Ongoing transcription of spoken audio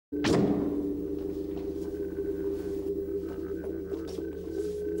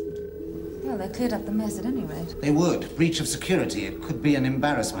Well, they cleared up the mess at any rate. They would. Breach of security. It could be an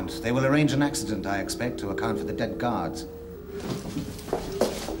embarrassment. They will arrange an accident, I expect, to account for the dead guards.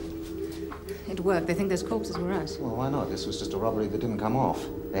 It worked. They think those corpses were us. Well, why not? This was just a robbery that didn't come off.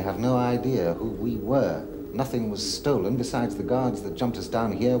 They have no idea who we were. Nothing was stolen. Besides, the guards that jumped us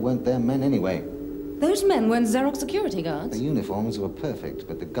down here weren't their men anyway. Those men weren't Xerox security guards? The uniforms were perfect,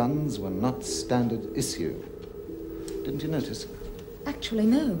 but the guns were not standard issue. Didn't you notice? Actually,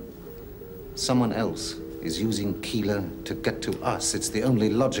 no. Someone else is using Keeler to get to us. It's the only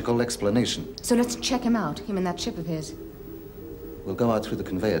logical explanation. So let's check him out, him and that ship of his. We'll go out through the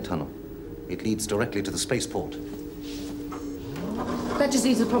conveyor tunnel. It leads directly to the spaceport. That just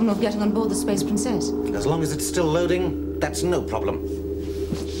leaves the problem of getting on board the Space Princess. As long as it's still loading, that's no problem.